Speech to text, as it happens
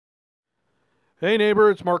Hey neighbor,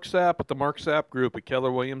 it's Marc Sapp at the Marc Sapp Group at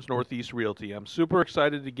Keller Williams Northeast Realty. I'm super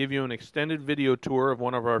excited to give you an extended video tour of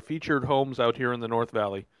one of our featured homes out here in the North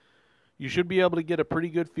Valley. You should be able to get a pretty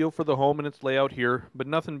good feel for the home and its layout here, but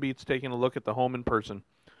nothing beats taking a look at the home in person.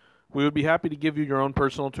 We would be happy to give you your own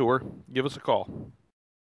personal tour. Give us a call.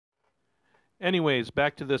 Anyways,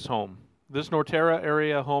 back to this home. This Norterra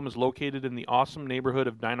Area home is located in the awesome neighborhood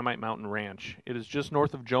of Dynamite Mountain Ranch. It is just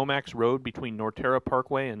north of Jomax Road between Norterra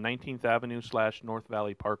Parkway and 19th Avenue/North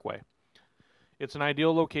Valley Parkway. It's an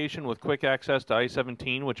ideal location with quick access to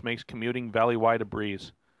I-17, which makes commuting valley-wide a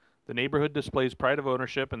breeze. The neighborhood displays pride of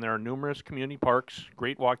ownership, and there are numerous community parks,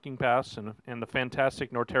 great walking paths, and the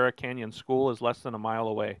fantastic Norterra Canyon School is less than a mile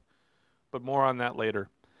away. But more on that later.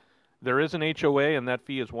 There is an HOA, and that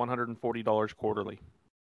fee is $140 quarterly.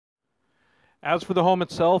 As for the home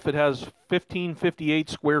itself, it has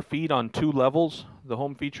 1,558 square feet on 2 levels. The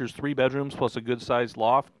home features 3 bedrooms plus a good-sized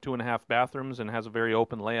loft, 2.5 bathrooms, and has a very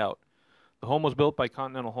open layout. The home was built by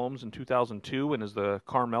Continental Homes in 2002 and is the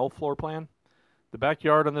Carmel floor plan. The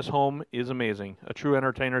backyard on this home is amazing, a true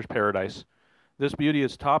entertainer's paradise. This beauty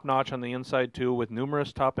is top-notch on the inside too, with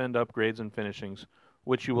numerous top-end upgrades and finishings,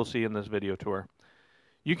 which you will see in this video tour.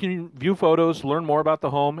 You can view photos, learn more about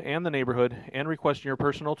the home and the neighborhood, and request your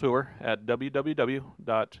personal tour at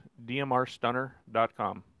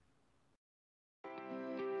www.dmrstunner.com.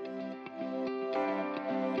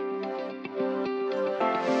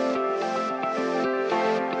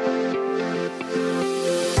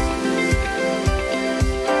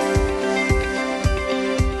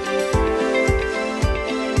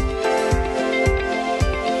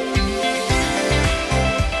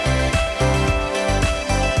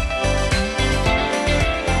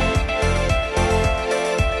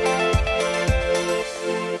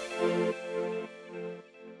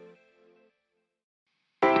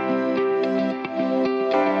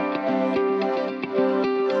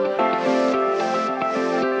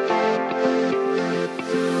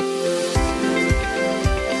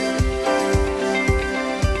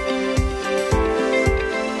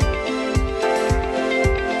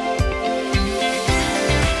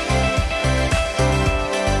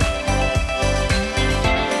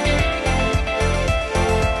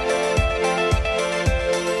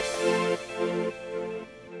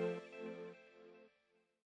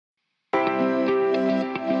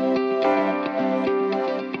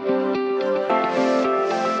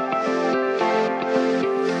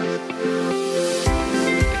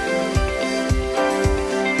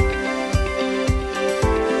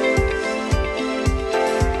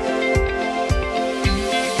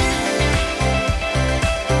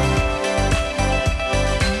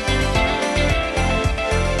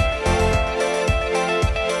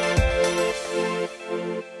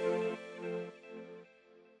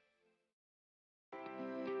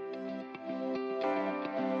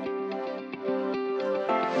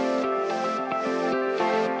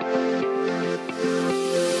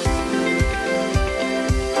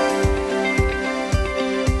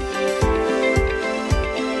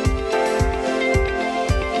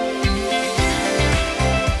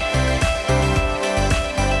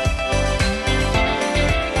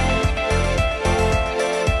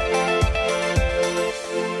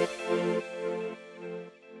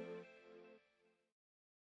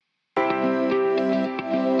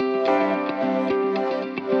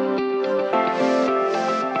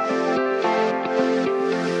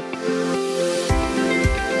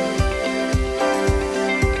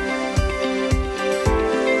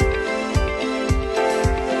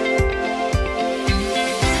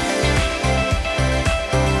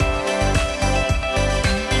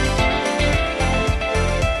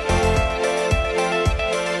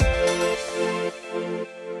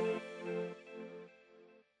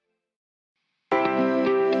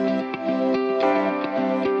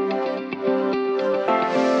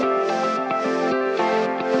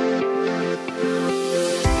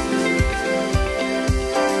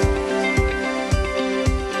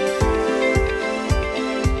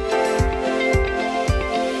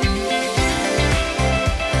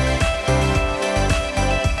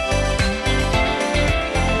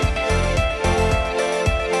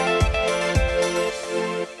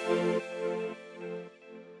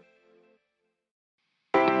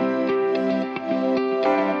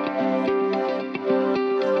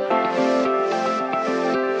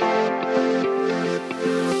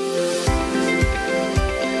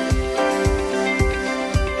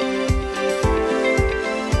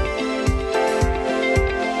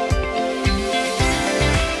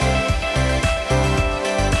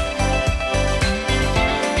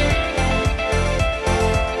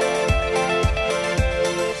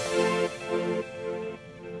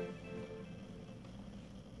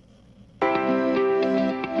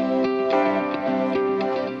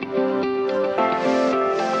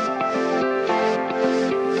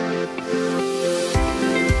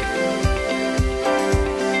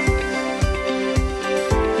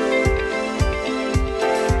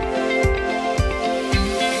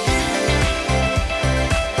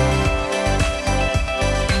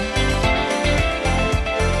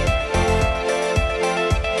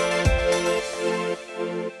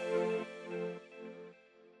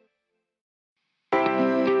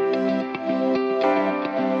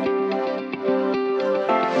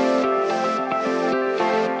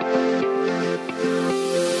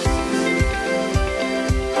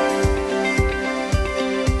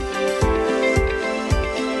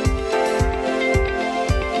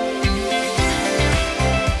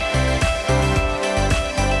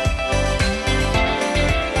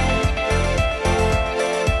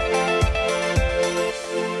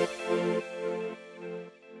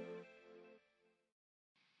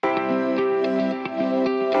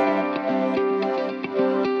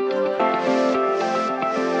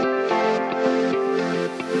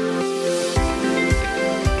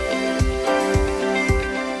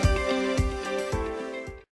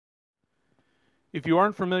 If you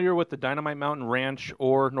aren't familiar with the Dynamite Mountain Ranch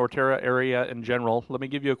or Norterra area in general, let me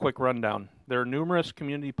give you a quick rundown. There are numerous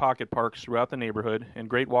community pocket parks throughout the neighborhood and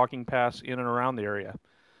great walking paths in and around the area.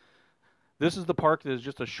 This is the park that is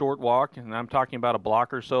just a short walk, and I'm talking about a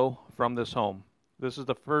block or so from this home. This is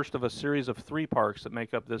the first of a series of 3 parks that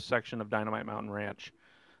make up this section of Dynamite Mountain Ranch.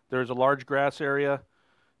 There's a large grass area,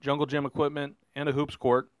 jungle gym equipment, and a hoops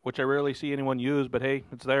court, which I rarely see anyone use, but hey,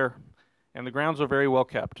 it's there. And the grounds are very well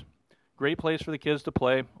kept. Great place for the kids to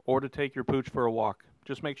play or to take your pooch for a walk.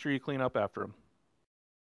 Just make sure you clean up after them.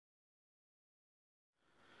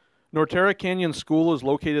 Norterra Canyon School is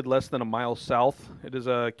located less than a mile south. It is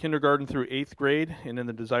a kindergarten through 8th grade and in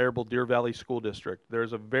the desirable Deer Valley School District. There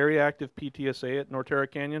is a very active PTSA at Norterra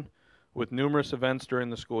Canyon with numerous events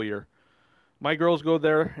during the school year. My girls go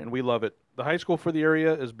there and we love it. The high school for the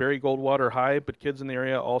area is Barry Goldwater High, but kids in the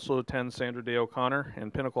area also attend Sandra Day O'Connor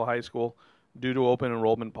and Pinnacle High School due to open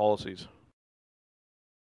enrollment policies.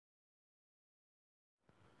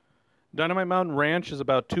 Dynamite Mountain Ranch is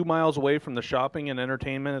about 2 miles away from the shopping and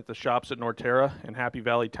entertainment at the shops at Norterra and Happy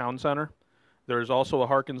Valley Town Center. There is also a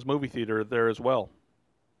Harkins movie theater there as well.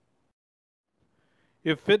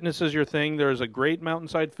 If fitness is your thing, there is a great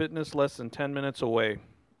mountainside fitness less than 10 minutes away.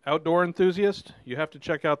 Outdoor enthusiast, you have to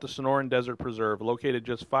check out the Sonoran Preserve, located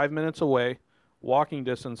just 5 minutes away, walking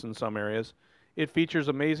distance in some areas. It features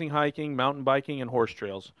amazing hiking, mountain biking, and horse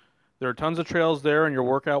trails. There are tons of trails there, and your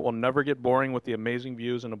workout will never get boring with the amazing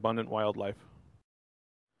views and abundant wildlife.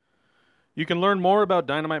 You can learn more about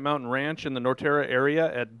Dynamite Mountain Ranch in the Norterra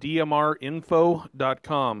area at dmrinfo.com.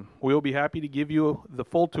 We will be happy to give you the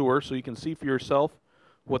full tour so you can see for yourself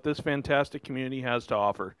what this fantastic community has to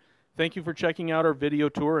offer. Thank you for checking out our video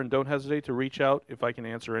tour, and don't hesitate to reach out if I can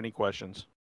answer any questions.